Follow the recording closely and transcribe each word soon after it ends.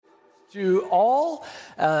To all,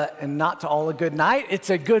 and not to all a good night, it's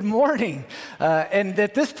a good morning. And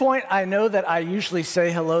at this point, I know that I usually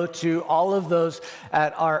say hello to all of those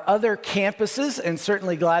at our other campuses, and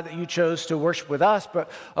certainly glad that you chose to worship with us.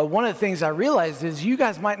 But one of the things I realized is you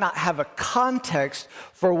guys might not have a context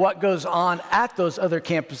for what goes on at those other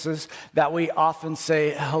campuses that we often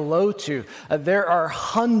say hello to. There are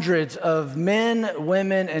hundreds of men,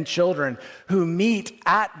 women, and children who meet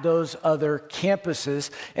at those other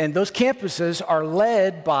campuses, and those campuses are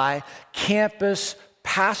led by campus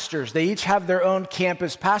pastors. They each have their own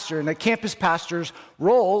campus pastor, and the campus pastor's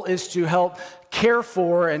role is to help care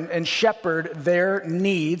for and shepherd their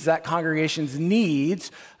needs, that congregation's needs,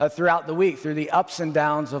 throughout the week, through the ups and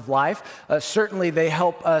downs of life. Certainly, they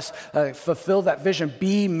help us fulfill that vision,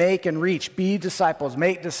 be, make, and reach, be disciples,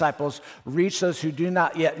 make disciples, reach those who do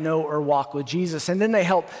not yet know or walk with Jesus. And then they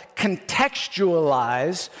help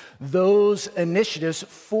contextualize those initiatives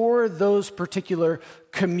for those particular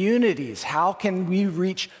communities. How can we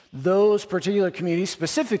reach those particular communities,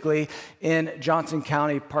 specifically in Johnson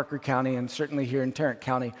County, Parker County, and certainly here in Tarrant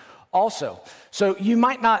County also? So you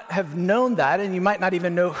might not have known that, and you might not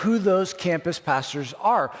even know who those campus pastors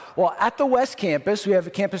are. Well, at the West Campus, we have a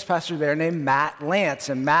campus pastor there named Matt Lance.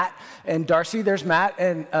 And Matt and Darcy, there's Matt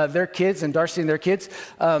and their kids, and Darcy and their kids.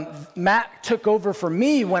 Matt took over for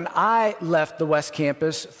me when I left the West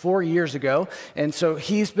Campus 4 years ago. And so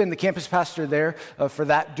he's been the campus pastor there for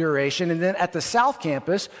that duration. And then at the South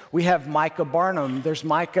Campus, we have Micah Barnum. There's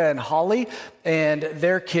Micah and Holly and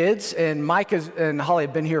their kids. And Micah and Holly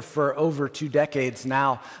have been here for over 2 decades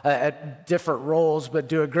now at different roles, but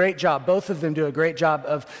do a great job. Both of them do a great job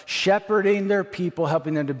of shepherding their people,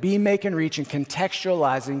 helping them to be, make, and reach, and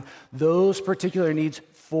contextualizing those particular needs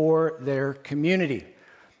for their community.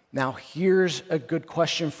 Now, here's a good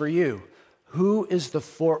question for you. Who is the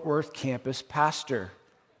Fort Worth campus pastor?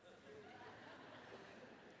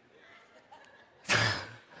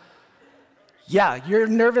 Yeah, your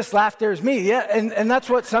nervous laughter is me. Yeah, and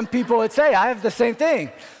that's what some people would say. I have the same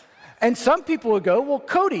thing. And some people would go, well,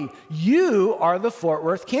 Cody, you are the Fort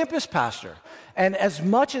Worth campus pastor. And as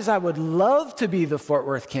much as I would love to be the Fort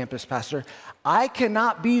Worth campus pastor, I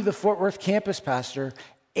cannot be the Fort Worth campus pastor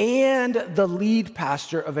and the lead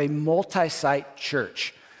pastor of a multi-site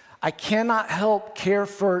church. I cannot help care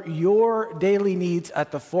for your daily needs at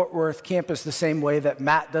the Fort Worth campus the same way that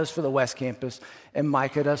Matt does for the West Campus and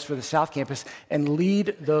Micah does for the South Campus, and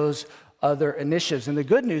lead those other initiatives. And the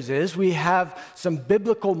good news is we have some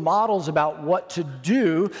biblical models about what to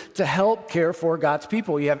do to help care for God's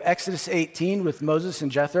people. You have Exodus 18 with Moses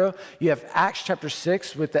and Jethro. You have Acts chapter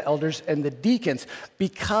 6 with the elders and the deacons,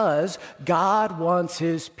 because God wants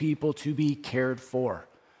his people to be cared for.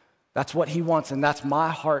 That's what he wants, and that's my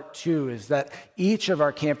heart too, is that each of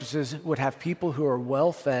our campuses would have people who are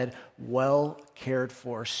well-fed, well cared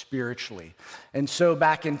for spiritually. And so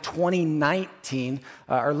back in 2019,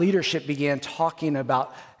 our leadership began talking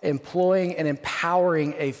about employing and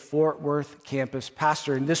empowering a Fort Worth campus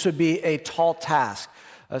pastor. And this would be a tall task.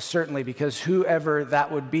 Certainly, because whoever that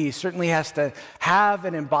would be certainly has to have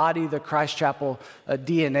and embody the Christ Chapel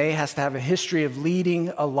DNA, has to have a history of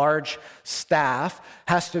leading a large staff,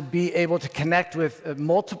 has to be able to connect with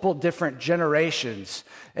multiple different generations,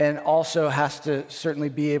 and also has to certainly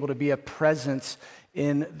be able to be a presence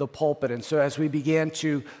in the pulpit. And so as we began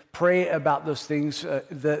to pray about those things,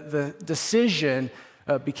 the decision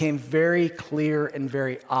became very clear and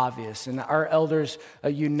very obvious. And our elders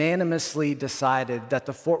unanimously decided that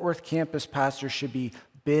the Fort Worth campus pastor should be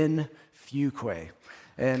Ben Fuqua.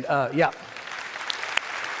 And yeah.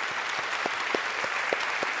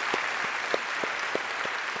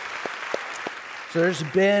 So there's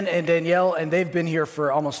Ben and Danielle, and they've been here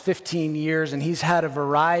for almost 15 years, and he's had a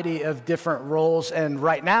variety of different roles. And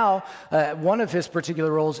right now, one of his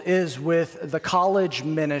particular roles is with the college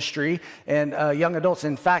ministry and young adults.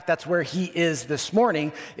 In fact, that's where he is this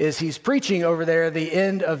morning, is he's preaching over there the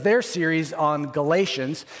end of their series on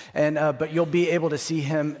Galatians. And but you'll be able to see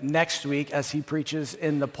him next week as he preaches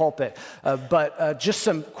in the pulpit. But just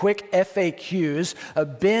some quick FAQs.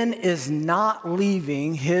 Ben is not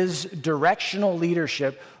leaving his directional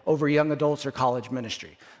leadership over young adults or college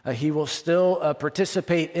ministry. He will still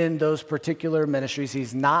participate in those particular ministries.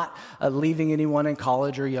 He's not leaving anyone in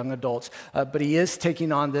college or young adults, but he is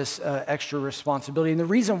taking on this extra responsibility. And the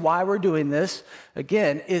reason why we're doing this,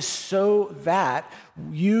 again, is so that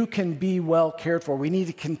you can be well cared for. We need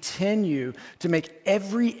to continue to make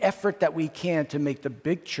every effort that we can to make the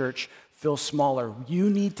big church feel smaller.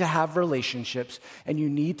 You need to have relationships, and you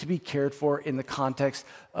need to be cared for in the context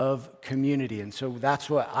of community. And so that's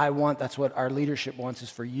what I want, that's what our leadership wants,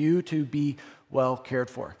 is for you to be well cared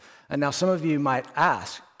for. And now some of you might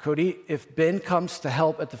ask, Cody, if Ben comes to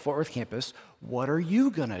help at the Fort Worth campus, what are you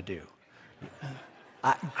going to do?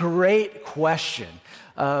 Great question.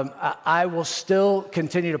 I will still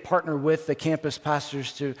continue to partner with the campus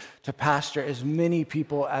pastors to pastor as many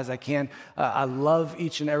people as I can. I love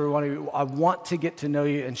each and every one of you. I want to get to know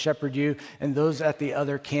you and shepherd you and those at the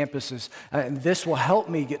other campuses. And this will help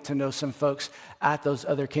me get to know some folks at those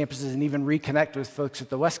other campuses and even reconnect with folks at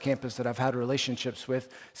the West Campus that I've had relationships with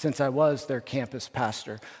since I was their campus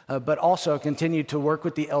pastor. But also continue to work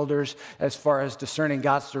with the elders as far as discerning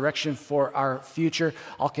God's direction for our future.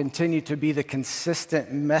 I'll continue to be the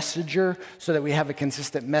consistent messenger so that we have a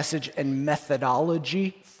consistent message and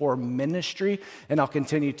methodology for ministry. And I'll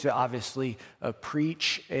continue to obviously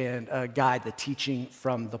preach and guide the teaching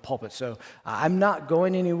from the pulpit. So I'm not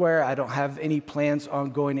going anywhere. I don't have any plans on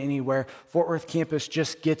going anywhere. Fort Worth campus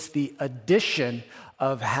just gets the addition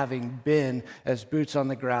of having been as boots on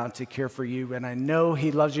the ground to care for you. And I know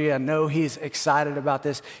he loves you. I know he's excited about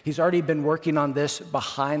this. He's already been working on this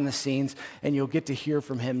behind the scenes, and you'll get to hear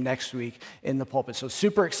from him next week in the pulpit. So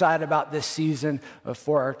super excited about this season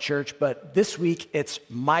for our church. But this week, it's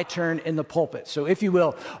my turn in the pulpit. So if you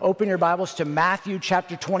will, open your Bibles to Matthew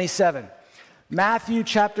chapter 27. Matthew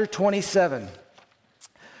chapter 27.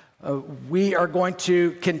 We are going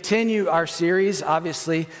to continue our series,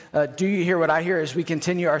 obviously. Do you hear what I hear as we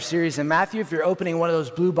continue our series in Matthew? If you're opening one of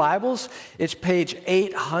those blue Bibles, it's page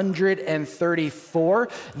 834.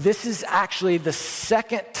 This is actually the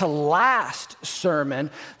second to last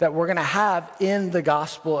sermon that we're going to have in the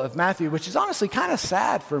Gospel of Matthew, which is honestly kind of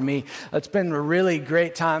sad for me. It's been a really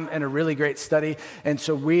great time and a really great study. And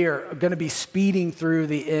so we are going to be speeding through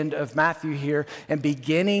the end of Matthew here and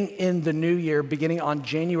beginning in the new year, beginning on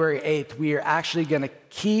January 8th, we are actually going to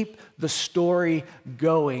keep the story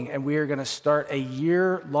going, and we are going to start a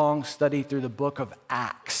year-long study through the book of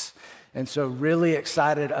Acts. And so really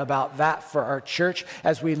excited about that for our church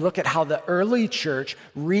as we look at how the early church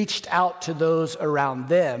reached out to those around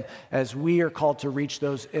them as we are called to reach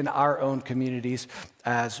those in our own communities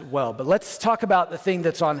as well. But let's talk about the thing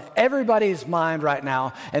that's on everybody's mind right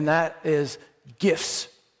now, and that is gifts.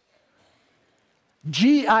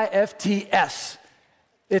 Gifts.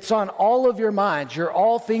 It's on all of your minds. You're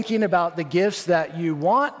all thinking about the gifts that you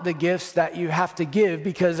want, the gifts that you have to give,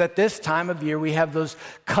 because at this time of year, we have those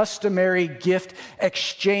customary gift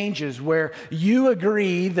exchanges where you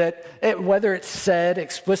agree that whether it's said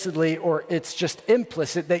explicitly or it's just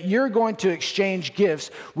implicit, that you're going to exchange gifts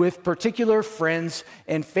with particular friends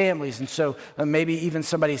and families. And so maybe even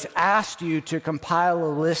somebody's asked you to compile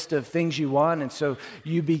a list of things you want, and so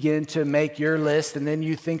you begin to make your list, and then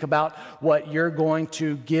you think about what you're going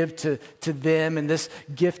to give to them, and this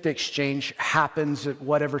gift exchange happens at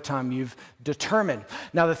whatever time you've determined.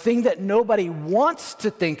 Now, the thing that nobody wants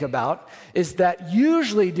to think about is that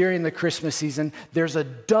usually during the Christmas season, there's a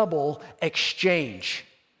double exchange.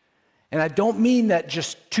 And I don't mean that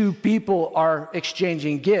just two people are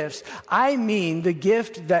exchanging gifts. I mean the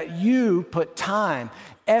gift that you put time,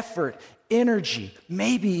 effort, energy,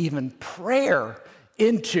 maybe even prayer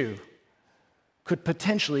into could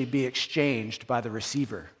potentially be exchanged by the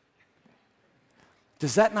receiver.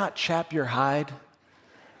 Does that not chap your hide?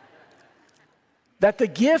 That the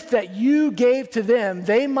gift that you gave to them,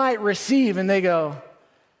 they might receive and they go,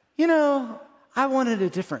 I wanted a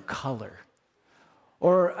different color,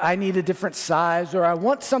 or I need a different size, or I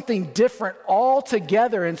want something different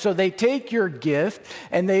altogether. And so they take your gift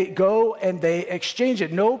and they go and they exchange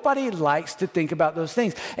it. Nobody likes to think about those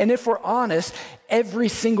things. And if we're honest, every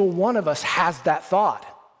single one of us has that thought.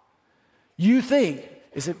 You think,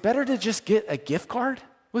 is it better to just get a gift card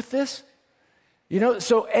with this?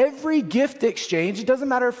 So every gift exchange, it doesn't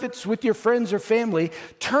matter if it's with your friends or family,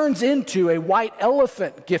 turns into a white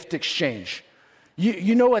elephant gift exchange.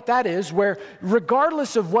 You know what that is, where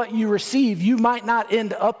regardless of what you receive, you might not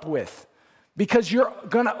end up with, because you're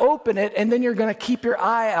going to open it and then you're going to keep your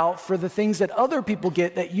eye out for the things that other people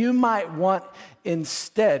get that you might want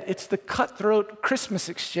instead. It's the cutthroat Christmas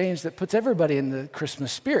exchange that puts everybody in the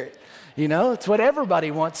Christmas spirit. It's what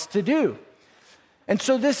everybody wants to do. And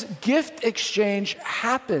so this gift exchange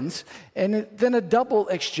happens, and then a double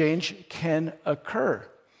exchange can occur.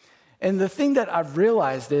 And the thing that I've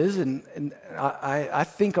realized is, and I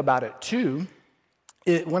think about it too,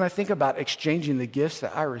 when I think about exchanging the gifts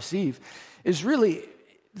that I receive, is really,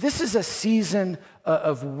 this is a season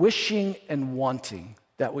of wishing and wanting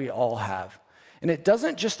that we all have. And it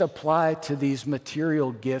doesn't just apply to these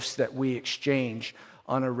material gifts that we exchange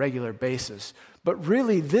on a regular basis, but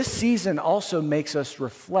really this season also makes us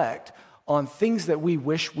reflect on things that we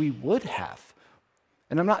wish we would have.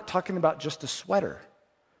 And I'm not talking about just a sweater.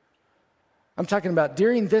 I'm talking about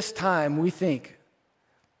during this time, we think,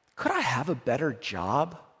 could I have a better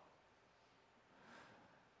job?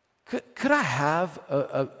 Could I have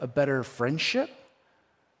a better friendship?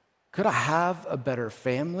 Could I have a better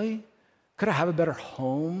family? Could I have a better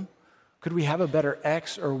home? Could we have a better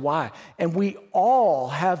X or Y? And we all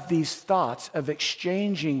have these thoughts of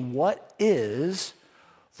exchanging what is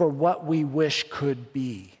for what we wish could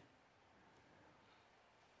be.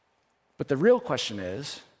 But the real question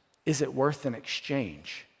is it worth an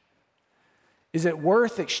exchange? Is it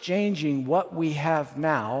worth exchanging what we have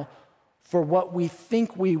now for what we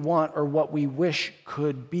think we want or what we wish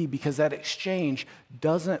could be? Because that exchange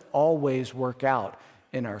doesn't always work out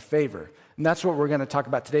in our favor. And that's what we're going to talk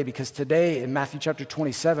about today, because today in Matthew chapter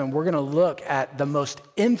 27, we're going to look at the most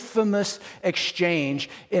infamous exchange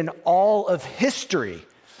in all of history.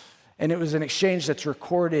 And it was an exchange that's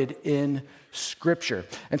recorded in Scripture.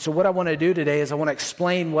 And so what I want to do today is I want to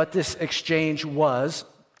explain what this exchange was.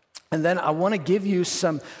 And then I want to give you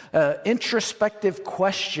some introspective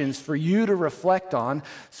questions for you to reflect on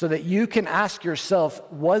so that you can ask yourself,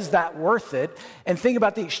 was that worth it? And think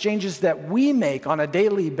about the exchanges that we make on a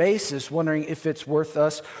daily basis, wondering if it's worth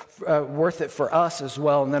it for us as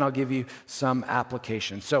well. And then I'll give you some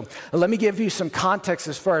applications. So let me give you some context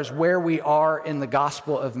as far as where we are in the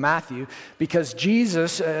Gospel of Matthew, because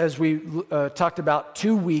Jesus, as we talked about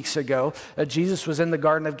 2 weeks ago, Jesus was in the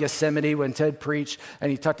Garden of Gethsemane when Ted preached, and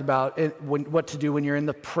he talked about what to do when you're in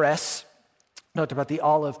the press. Talked about the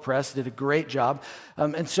olive press, did a great job.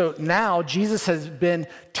 And so now Jesus has been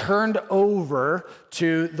turned over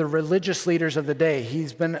to the religious leaders of the day.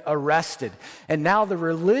 He's been arrested. And now the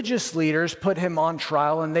religious leaders put him on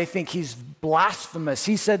trial, and they think he's blasphemous.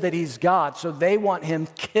 He said that he's God, so they want him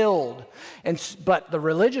killed. But the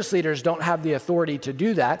religious leaders don't have the authority to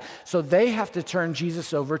do that, so they have to turn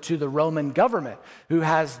Jesus over to the Roman government, who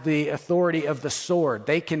has the authority of the sword.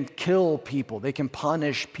 They can kill people. They can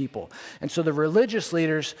punish people. And so the religious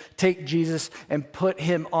leaders take Jesus and put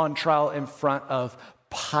him on trial in front of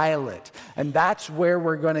Pilate. And that's where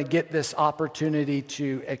we're going to get this opportunity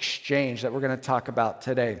to exchange that we're going to talk about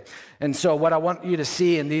today. And so what I want you to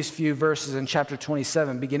see in these few verses in chapter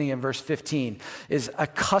 27, beginning in verse 15, is a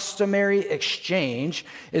customary exchange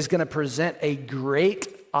is going to present a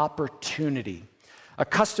great opportunity. A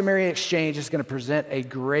customary exchange is going to present a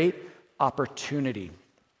great opportunity.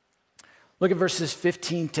 Look at verses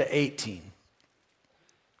 15 to 18.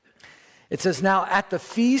 It says, now at the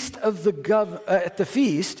feast,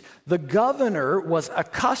 the governor was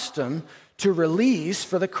accustomed to release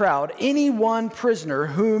for the crowd any one prisoner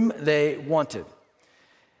whom they wanted.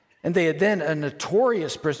 And they had then a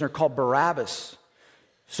notorious prisoner called Barabbas.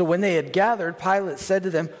 So when they had gathered, Pilate said to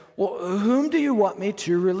them, well, whom do you want me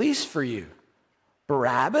to release for you?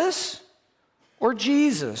 Barabbas or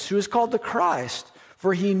Jesus, who is called the Christ?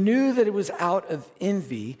 For he knew that it was out of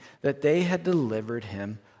envy that they had delivered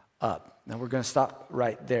him up. Now we're going to stop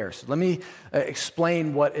right there. So let me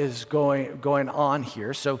explain what is going on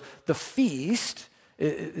here. So the feast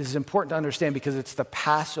is important to understand because it's the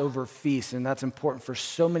Passover feast, and that's important for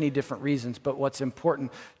so many different reasons. But what's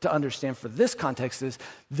important to understand for this context is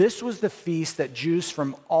this was the feast that Jews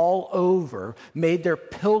from all over made their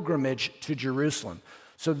pilgrimage to Jerusalem.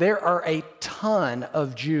 So there are a ton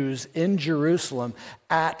of Jews in Jerusalem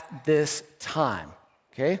at this time.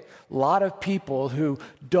 Okay? A lot of people who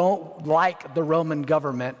don't like the Roman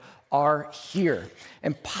government are here.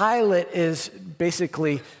 And Pilate is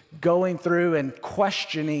basically going through and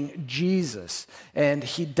questioning Jesus. And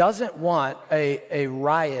he doesn't want a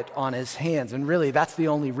riot on his hands. And really, that's the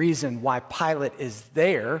only reason why Pilate is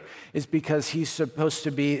there, is because he's supposed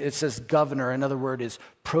to be, it says governor, another word is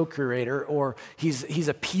procurator, or he's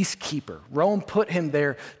a peacekeeper. Rome put him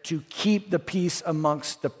there to keep the peace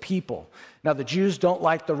amongst the people. Now, the Jews don't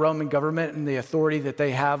like the Roman government and the authority that they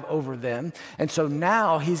have over them. And so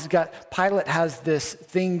now Pilate has this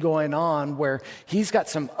thing going on where he's got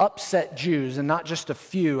some upset Jews, and not just a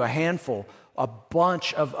few, a handful, a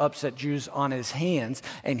bunch of upset Jews on his hands,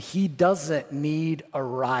 and he doesn't need a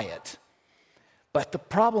riot. But the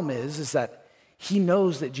problem is that he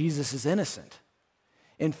knows that Jesus is innocent.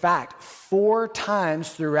 In fact, 4 times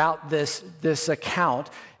throughout this account,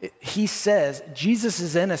 he says Jesus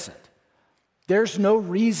is innocent. There's no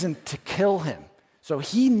reason to kill him. So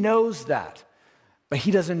he knows that, but he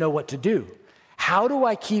doesn't know what to do. How do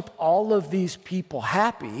I keep all of these people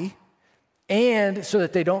happy and so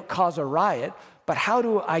that they don't cause a riot, but how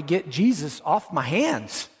do I get Jesus off my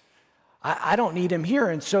hands? I don't need him here.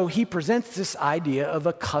 And so he presents this idea of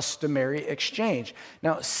a customary exchange.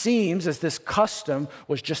 Now, it seems as this custom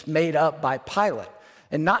was just made up by Pilate.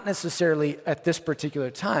 and not necessarily at this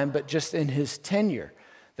particular time, but just in his tenure,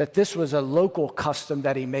 that this was a local custom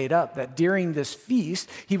that he made up, that during this feast,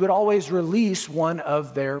 he would always release one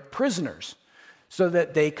of their prisoners so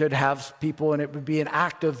that they could have people, and it would be an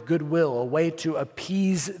act of goodwill, a way to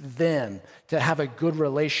appease them, to have a good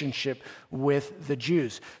relationship with the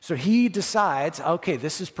Jews. So he decides, okay,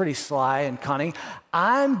 this is pretty sly and cunning.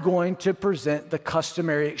 I'm going to present the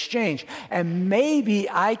customary exchange, and maybe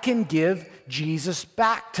I can give Jesus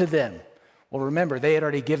back to them. Well, remember, they had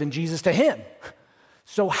already given Jesus to him.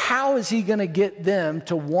 So how is he going to get them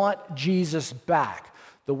to want Jesus back?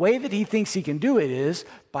 The way that he thinks he can do it is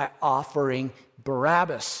by offering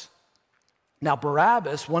Barabbas. Now,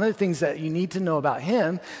 Barabbas, one of the things that you need to know about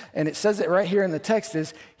him, and it says it right here in the text,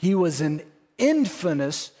 is he was an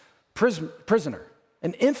infamous prisoner,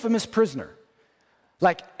 an infamous prisoner.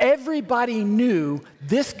 Like everybody knew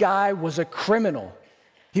this guy was a criminal.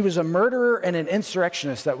 He was a murderer and an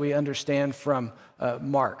insurrectionist that we understand from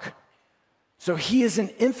Mark. So he is an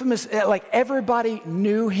infamous, like everybody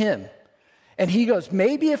knew him. And he goes,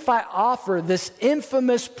 maybe if I offer this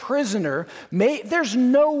infamous prisoner, there's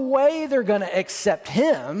no way they're going to accept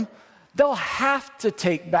him. They'll have to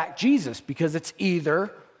take back Jesus because it's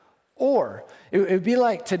either or. It would be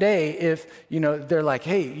like today if, they're like,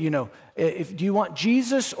 hey, do you want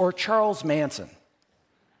Jesus or Charles Manson?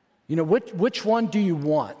 Which one do you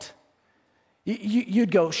want?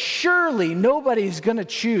 You'd go, surely nobody's going to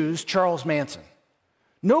choose Charles Manson.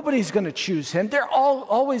 Nobody's going to choose him. They're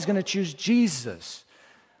always going to choose Jesus.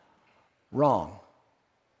 Wrong.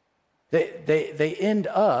 They end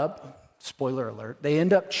up, spoiler alert, they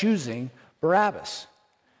end up choosing Barabbas.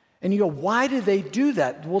 And you go, why did they do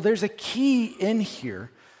that? Well, there's a key in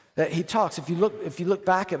here that he talks. If you look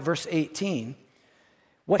back at verse 18,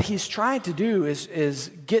 what he's trying to do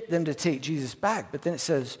is get them to take Jesus back. But then it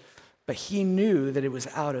says, but he knew that it was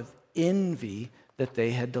out of envy that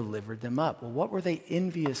they had delivered them up. Well, what were they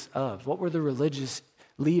envious of? What were the religious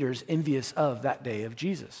leaders envious of that day of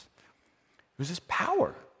Jesus? It was his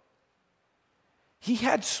power. He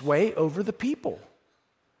had sway over the people.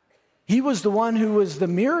 He was the one who was the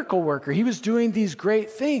miracle worker. He was doing these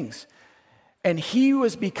great things. And he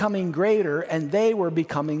was becoming greater, and they were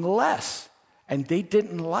becoming less. And they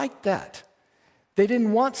didn't like that. They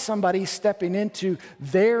didn't want somebody stepping into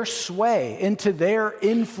their sway, into their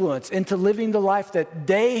influence, into living the life that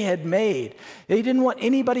they had made. They didn't want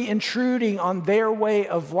anybody intruding on their way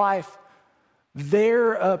of life,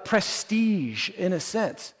 their prestige, in a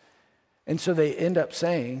sense. And so they end up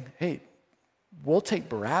saying, hey, we'll take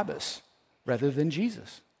Barabbas rather than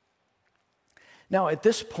Jesus. Now, at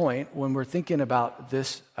this point, when we're thinking about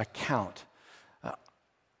this account,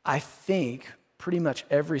 I think pretty much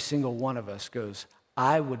every single one of us goes,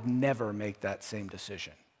 I would never make that same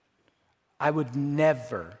decision. I would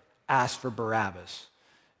never ask for Barabbas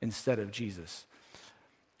instead of Jesus.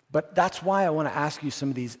 But that's why I want to ask you some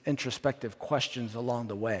of these introspective questions along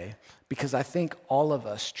the way, because I think all of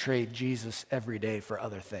us trade Jesus every day for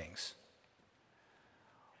other things.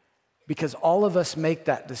 Because all of us make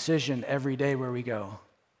that decision every day where we go,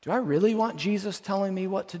 do I really want Jesus telling me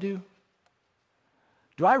what to do?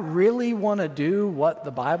 Do I really want to do what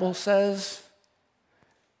the Bible says?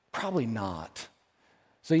 Probably not.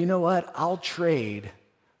 So you know what? I'll trade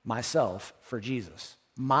myself for Jesus.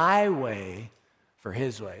 My way for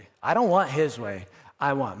his way. I don't want his way.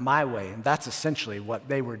 I want my way. And that's essentially what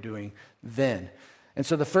they were doing then. And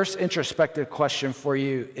so the first introspective question for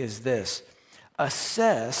you is this.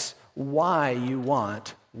 Assess why you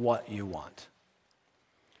want what you want.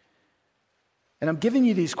 And I'm giving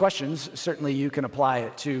you these questions. Certainly you can apply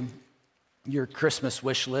it to your Christmas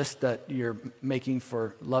wish list that you're making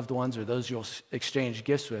for loved ones or those you'll exchange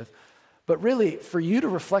gifts with. But really, for you to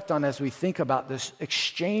reflect on as we think about this,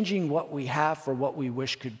 exchanging what we have for what we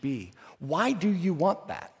wish could be. Why do you want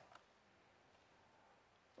that?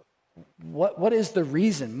 What is the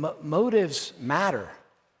reason? Motives matter.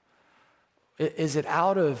 Is it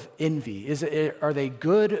out of envy? Are they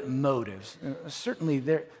good motives? Certainly,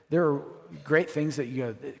 there are great things that you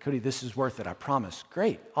go, Cody, this is worth it, I promise.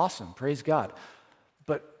 Great, awesome, praise God.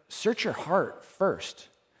 But search your heart first,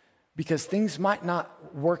 because things might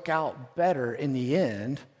not work out better in the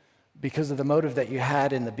end because of the motive that you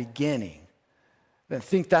had in the beginning. I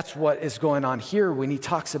think that's what is going on here when he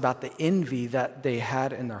talks about the envy that they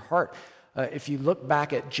had in their heart. If you look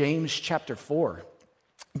back at James chapter 4,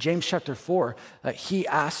 he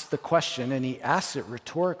asks the question, and he asks it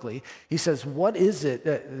rhetorically. He says, what is it,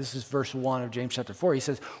 this is verse 1 of James chapter 4, he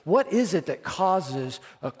says, what is it that causes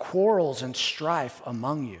quarrels and strife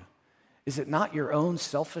among you? Is it not your own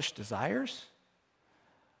selfish desires?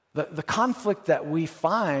 The conflict that we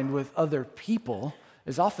find with other people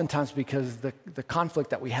is oftentimes because the conflict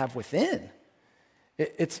that we have within.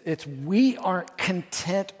 It's we aren't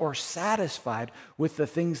content or satisfied with the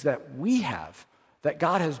things that we have, that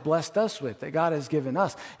God has blessed us with, that God has given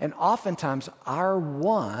us. And oftentimes our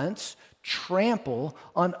wants trample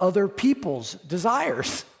on other people's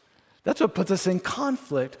desires. That's what puts us in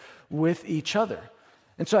conflict with each other.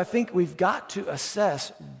 And so I think we've got to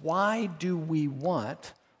assess, why do we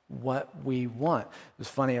want what we want? It was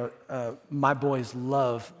funny, my boys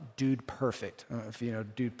love Dude Perfect. I don't know if you know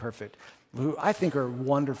Dude Perfect, who I think are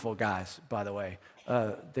wonderful guys, by the way.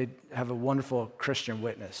 They have a wonderful Christian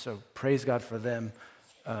witness, so praise God for them.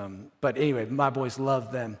 But anyway, my boys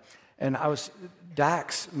love them. And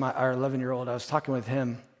Dax, our 11-year-old, I was talking with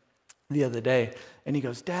him the other day, and he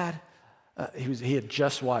goes, Dad, he had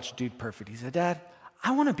just watched Dude Perfect. He said, Dad,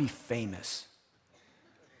 I want to be famous.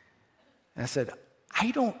 And I said, I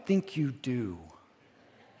don't think you do.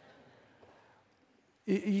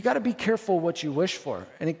 You got to be careful what you wish for.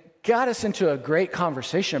 And it got us into a great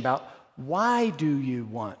conversation about, why do you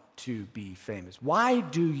want to be famous? Why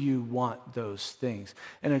do you want those things?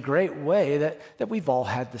 In a great way that we've all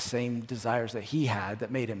had the same desires that he had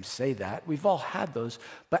that made him say that. We've all had those.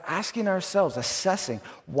 But asking ourselves, assessing,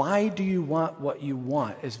 why do you want what you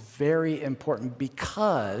want is very important,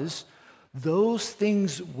 because those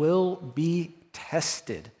things will be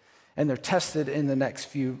tested. And they're tested in the next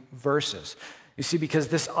few verses. You see, because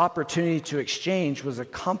this opportunity to exchange was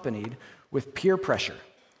accompanied with peer pressure.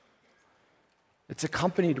 It's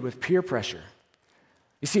accompanied with peer pressure.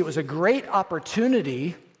 You see, it was a great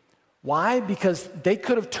opportunity. Why? Because they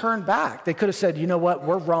could have turned back. They could have said, you know what,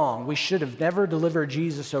 we're wrong. We should have never delivered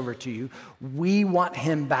Jesus over to you. We want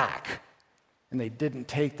him back. And they didn't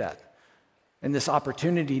take that. And this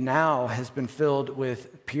opportunity now has been filled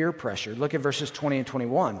with peer pressure. Look at verses 20 and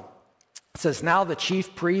 21. It says, now the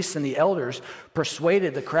chief priests and the elders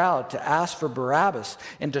persuaded the crowd to ask for Barabbas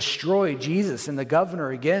and destroy Jesus. And the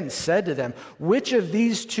governor again said to them, which of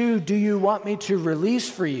these two do you want me to release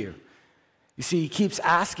for you? You see, he keeps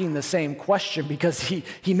asking the same question because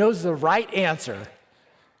he knows the right answer.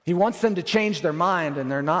 He wants them to change their mind, and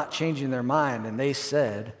they're not changing their mind. And they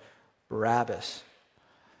said, Barabbas.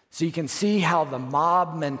 So you can see how the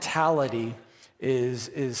mob mentality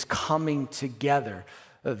is coming together.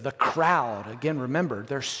 The crowd, again, remember,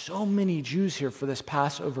 there's so many Jews here for this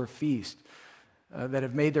Passover feast that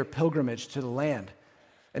have made their pilgrimage to the land.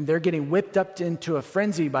 And they're getting whipped up into a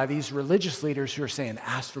frenzy by these religious leaders who are saying,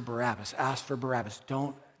 ask for Barabbas,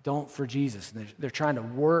 don't for Jesus. And they're trying to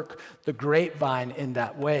work the grapevine in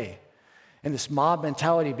that way. And this mob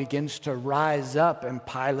mentality begins to rise up, and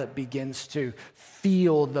Pilate begins to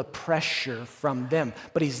feel the pressure from them.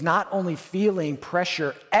 But he's not only feeling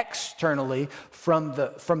pressure externally from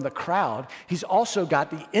the crowd, he's also got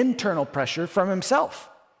the internal pressure from himself.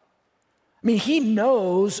 I mean, he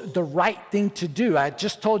knows the right thing to do. I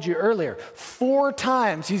just told you earlier, 4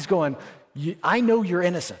 times he's going, I know you're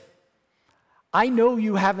innocent. I know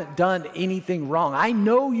you haven't done anything wrong. I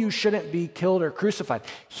know you shouldn't be killed or crucified.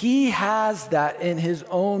 He has that in his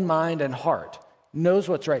own mind and heart, knows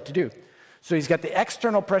what's right to do. So he's got the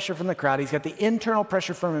external pressure from the crowd. He's got the internal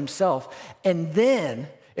pressure from himself. And then,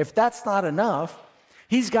 if that's not enough,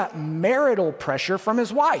 he's got marital pressure from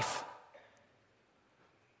his wife.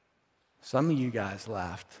 Some of you guys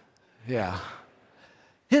laughed. Yeah.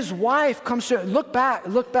 His wife comes to, look back.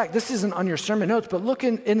 This isn't on your sermon notes, but look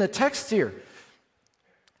in the text here.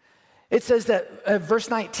 It says that, verse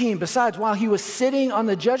 19, besides, while he was sitting on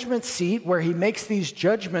the judgment seat where he makes these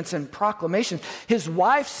judgments and proclamations, his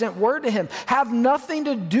wife sent word to him, have nothing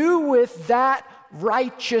to do with that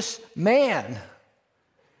righteous man.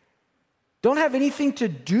 Don't have anything to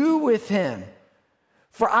do with him.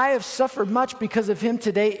 For I have suffered much because of him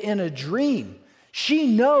today in a dream. She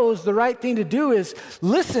knows the right thing to do is,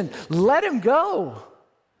 listen, let him go.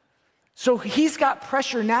 So he's got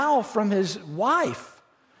pressure now from his wife.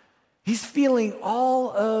 He's feeling all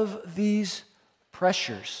of these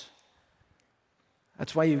pressures.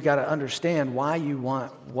 That's why you've got to understand why you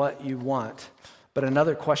want what you want. But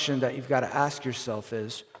another question that you've got to ask yourself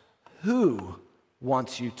is, who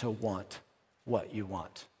wants you to want what you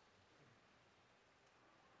want?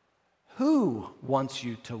 Who wants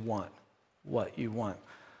you to want what you want?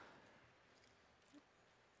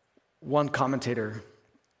 One commentator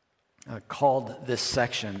called this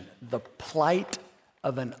section the plight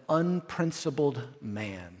of an unprincipled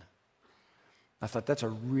man. I thought that's a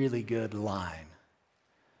really good line.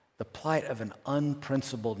 The plight of an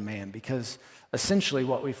unprincipled man, because essentially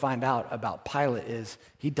what we find out about Pilate is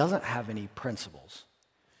he doesn't have any principles.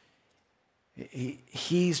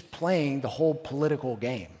 He's playing the whole political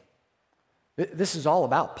game. This is all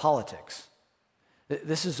about politics.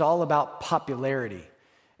 This is all about popularity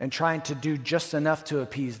and trying to do just enough to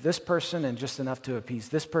appease this person and just enough to appease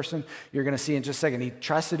this person. You're going to see in just a second, he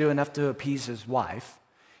tries to do enough to appease his wife.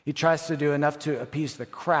 He tries to do enough to appease the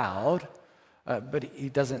crowd, but he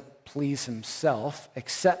doesn't please himself,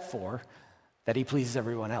 except for that he pleases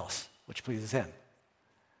everyone else, which pleases him.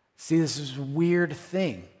 See, this is a weird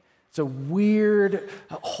thing. It's a weird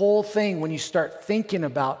whole thing when you start thinking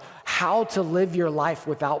about how to live your life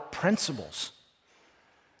without principles.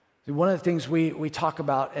 One of the things we talk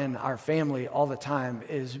about in our family all the time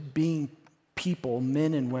is being people,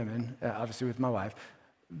 men and women, obviously with my wife,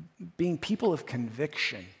 being people of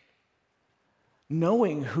conviction,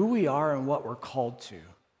 knowing who we are and what we're called to.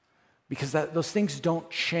 Because those things don't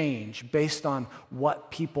change based on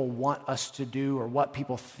what people want us to do or what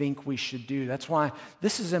people think we should do. That's why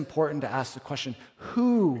this is important to ask the question,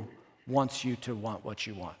 who wants you to want what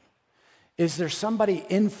you want? Is there somebody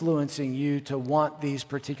influencing you to want these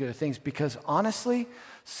particular things? Because honestly,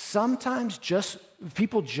 sometimes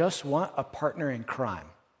people just want a partner in crime.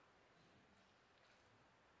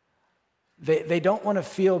 They don't want to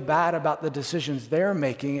feel bad about the decisions they're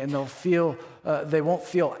making, and they won't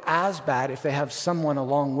feel as bad if they have someone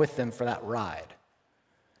along with them for that ride.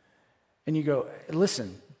 And you go,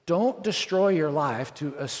 listen, don't destroy your life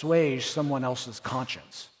to assuage someone else's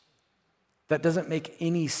conscience. That doesn't make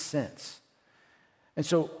any sense. And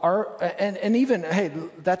so and even, hey,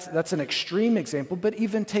 that's an extreme example, but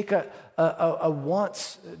even take a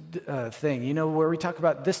wants thing, where we talk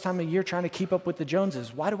about this time of year trying to keep up with the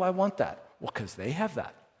Joneses. Why do I want that? Well, because they have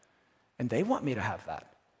that, and they want me to have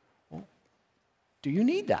that. Well, do you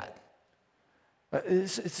need that?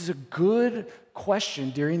 This is a good question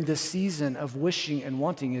during this season of wishing and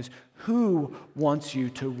wanting is, who wants you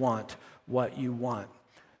to want what you want?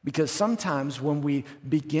 Because sometimes when we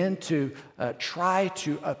begin to try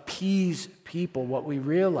to appease people, what we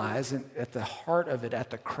realize at the heart of it, at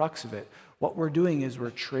the crux of it, what we're doing is we're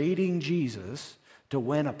trading Jesus to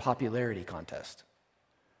win a popularity contest.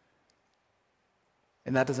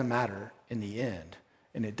 And that doesn't matter in the end,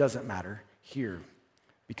 and it doesn't matter here.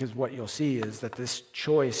 Because what you'll see is that this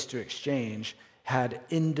choice to exchange had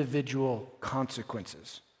individual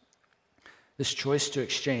consequences. This choice to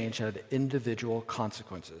exchange had individual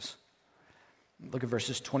consequences. Look at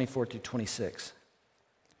verses 24 through 26.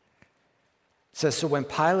 It says, so when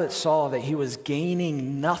Pilate saw that he was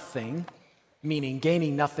gaining nothing, meaning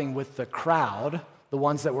gaining nothing with the crowd, the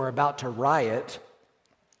ones that were about to riot,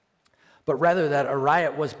 but rather that a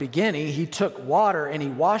riot was beginning, he took water and he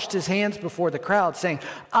washed his hands before the crowd, saying,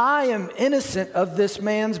 I am innocent of this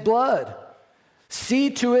man's blood.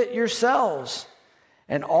 See to it yourselves.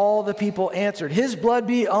 And all the people answered, his blood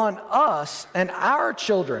be on us and our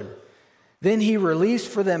children. Then he released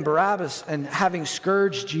for them Barabbas, and having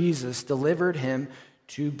scourged Jesus, delivered him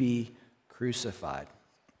to be crucified.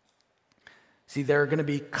 See, there are going to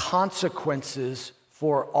be consequences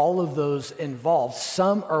for all of those involved.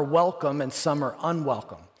 Some are welcome and some are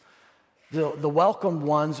unwelcome. The welcome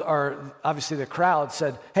ones are, obviously the crowd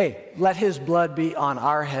said, hey, let his blood be on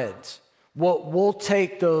our heads. We'll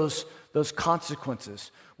take those consequences,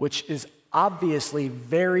 which is obviously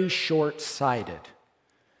very short-sighted.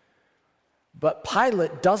 But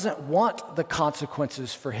Pilate doesn't want the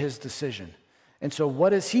consequences for his decision. And so what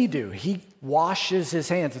does he do? He washes his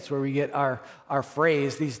hands. That's where we get our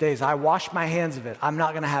phrase these days, I wash my hands of it. I'm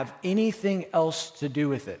not going to have anything else to do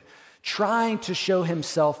with it. Trying to show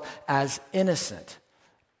himself as innocent.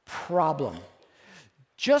 Problem.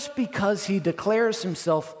 Just because he declares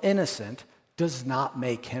himself innocent does not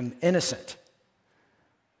make him innocent.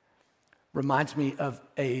 Reminds me of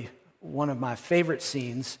one of my favorite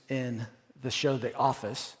scenes in the show The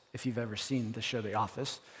Office, if you've ever seen the show The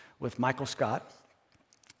Office, with Michael Scott.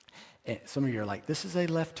 And some of you are like, this is a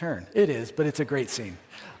left turn. It is, but it's a great scene.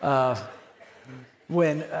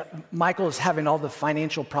 When Michael is having all the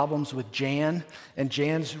financial problems with Jan, and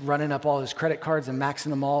Jan's running up all his credit cards and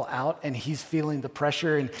maxing them all out, and he's feeling the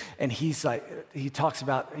pressure, and he's like, he talks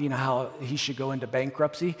about, how he should go into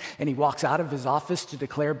bankruptcy, and he walks out of his office to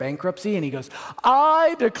declare bankruptcy, and he goes,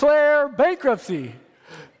 I declare bankruptcy.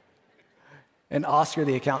 And Oscar,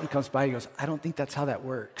 the accountant, comes by, he goes, I don't think that's how that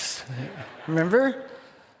works. Remember?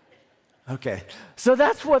 Okay, so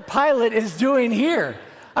that's what Pilate is doing here.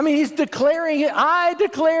 I mean, he's declaring, I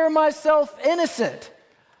declare myself innocent.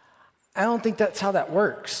 I don't think that's how that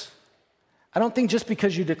works. I don't think just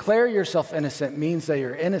because you declare yourself innocent means that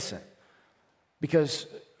you're innocent. Because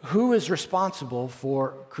who is responsible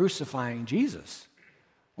for crucifying Jesus?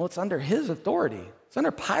 Well, it's under his authority. It's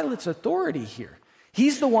under Pilate's authority here.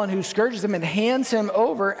 He's the one who scourges him and hands him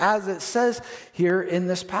over, as it says here in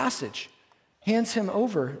this passage. Hands him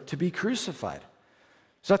over to be crucified.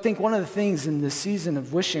 So I think one of the things in this season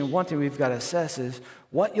of wishing and wanting we've got to assess is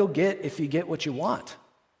what you'll get if you get what you want.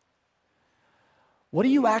 What are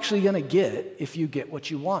you actually going to get if you get what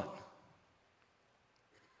you want?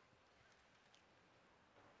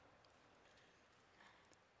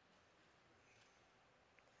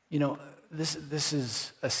 You know, this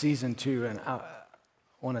is a season too, and I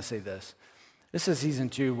want to say this. This is season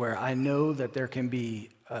 2 where I know that there can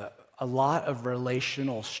be a lot of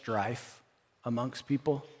relational strife amongst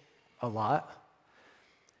people, a lot.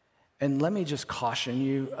 And let me just caution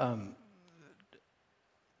you,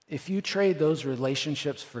 if you trade those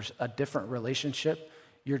relationships for a different relationship,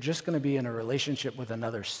 you're just going to be in a relationship with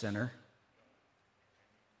another sinner.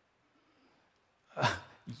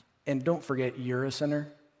 And don't forget, you're a sinner.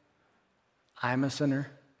 I'm a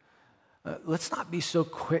sinner. Let's not be so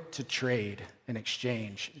quick to trade and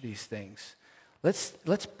exchange these things.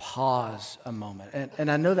 Let's pause a moment.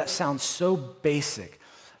 And I know that sounds so basic,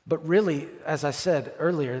 but really, as I said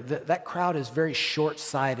earlier, that crowd is very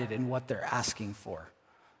short-sighted in what they're asking for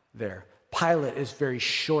there. Pilate is very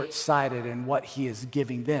short-sighted in what he is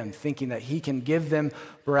giving them, thinking that he can give them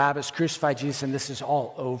Barabbas, crucify Jesus, and this is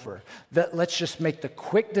all over. Let's just make the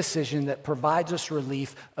quick decision that provides us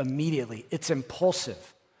relief immediately. It's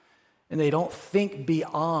impulsive, and they don't think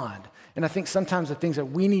beyond. And I think sometimes the things that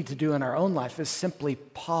we need to do in our own life is simply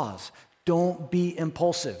pause. Don't be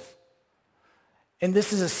impulsive. And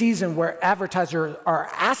this is a season where advertisers are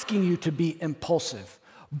asking you to be impulsive.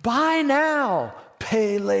 Buy now,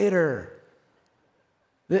 pay later.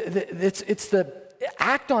 It's the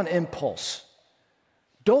act on impulse.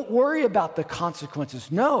 Don't worry about the consequences.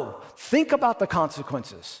 No, think about the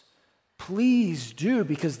consequences. Please do,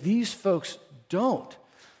 because these folks don't.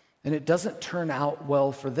 And it doesn't turn out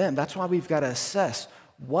well for them. That's why we've got to assess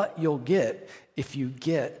what you'll get if you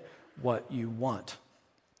get what you want.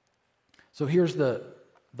 So here's the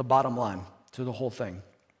bottom line to the whole thing.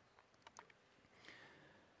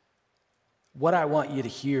 What I want you to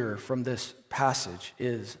hear from this passage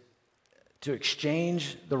is to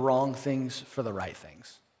exchange the wrong things for the right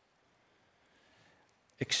things.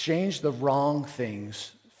 Exchange the wrong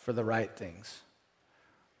things for the right things.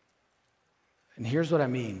 And here's what I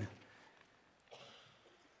mean.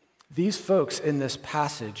 These folks in this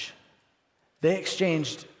passage, they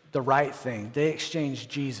exchanged the right thing. They exchanged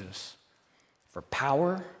Jesus for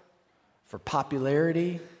power, for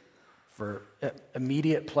popularity, for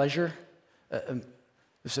immediate pleasure,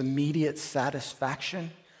 this immediate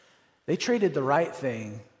satisfaction. They traded the right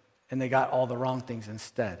thing and they got all the wrong things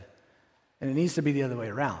instead. And it needs to be the other way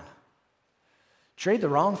around. Trade the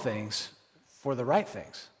wrong things for the right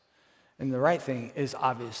things. And the right thing is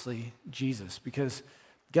obviously Jesus, because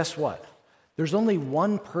guess what? There's only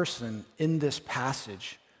one person in this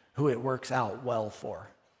passage who it works out well for.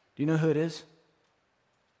 Do you know who it is?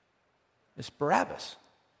 It's Barabbas.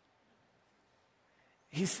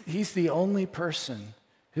 He's the only person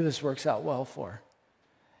who this works out well for.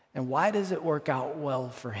 And why does it work out well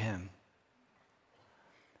for him?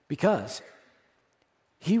 Because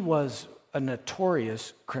he was a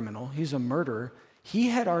notorious criminal. He's a murderer. He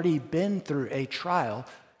had already been through a trial,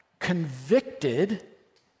 convicted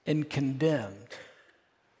and condemned.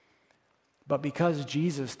 But because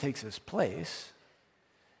Jesus takes his place,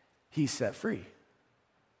 he's set free.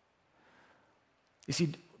 You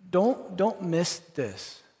see, don't miss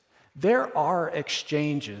this. There are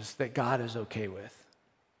exchanges that God is okay with.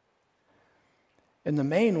 And the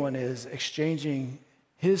main one is exchanging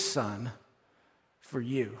his son for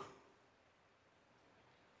you.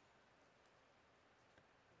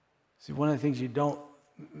 See, one of the things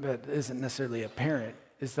that isn't necessarily apparent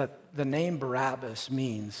is that the name Barabbas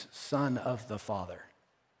means son of the Father.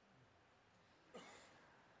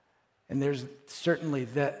 And there's certainly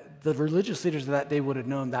that the religious leaders of that day would have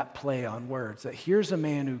known that play on words, that here's a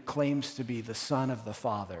man who claims to be the son of the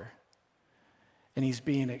Father, and he's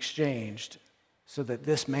being exchanged so that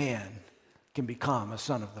this man can become a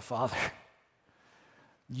son of the Father.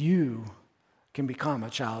 You can become a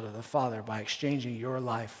child of the Father by exchanging your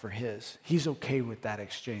life for his. He's okay with that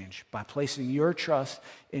exchange by placing your trust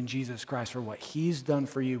in Jesus Christ for what he's done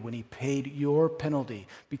for you when he paid your penalty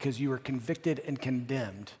because you were convicted and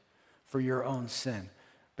condemned for your own sin.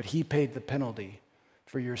 But he paid the penalty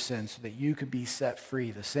for your sin so that you could be set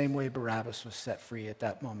free the same way Barabbas was set free at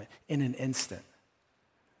that moment, in an instant,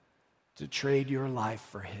 to trade your life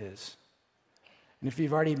for his. And if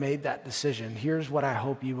you've already made that decision, here's what I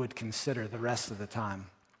hope you would consider the rest of the time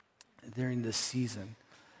during this season.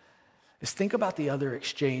 is think about the other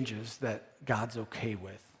exchanges that God's okay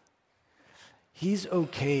with. He's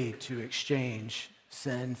okay to exchange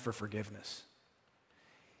sin for forgiveness.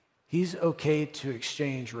 He's okay to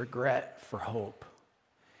exchange regret for hope.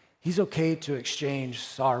 He's okay to exchange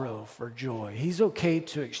sorrow for joy. He's okay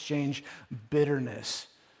to exchange bitterness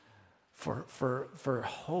for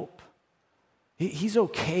hope. He's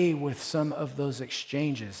okay with some of those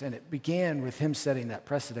exchanges, and it began with him setting that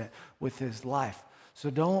precedent with his life. So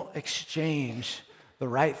don't exchange the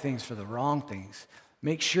right things for the wrong things.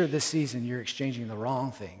 Make sure this season you're exchanging the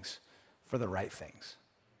wrong things for the right things.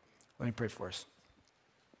 Let me pray for us.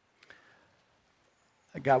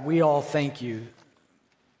 God, we all thank you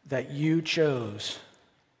that you chose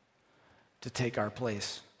to take our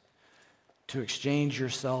place, to exchange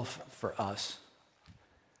yourself for us.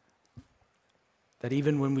 That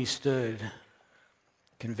even when we stood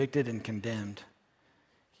convicted and condemned,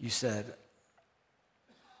 you said,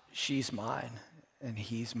 she's mine and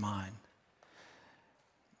he's mine.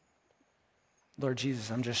 Lord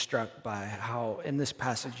Jesus, I'm just struck by how in this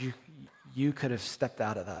passage you could have stepped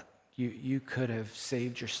out of that. You could have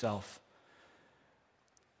saved yourself.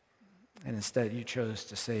 And instead you chose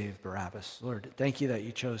to save Barabbas. Lord, thank you that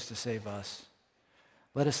you chose to save us.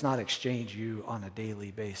 Let us not exchange you on a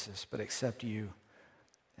daily basis, but accept you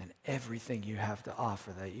and everything you have to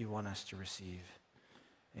offer that you want us to receive.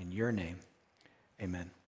 In your name, amen.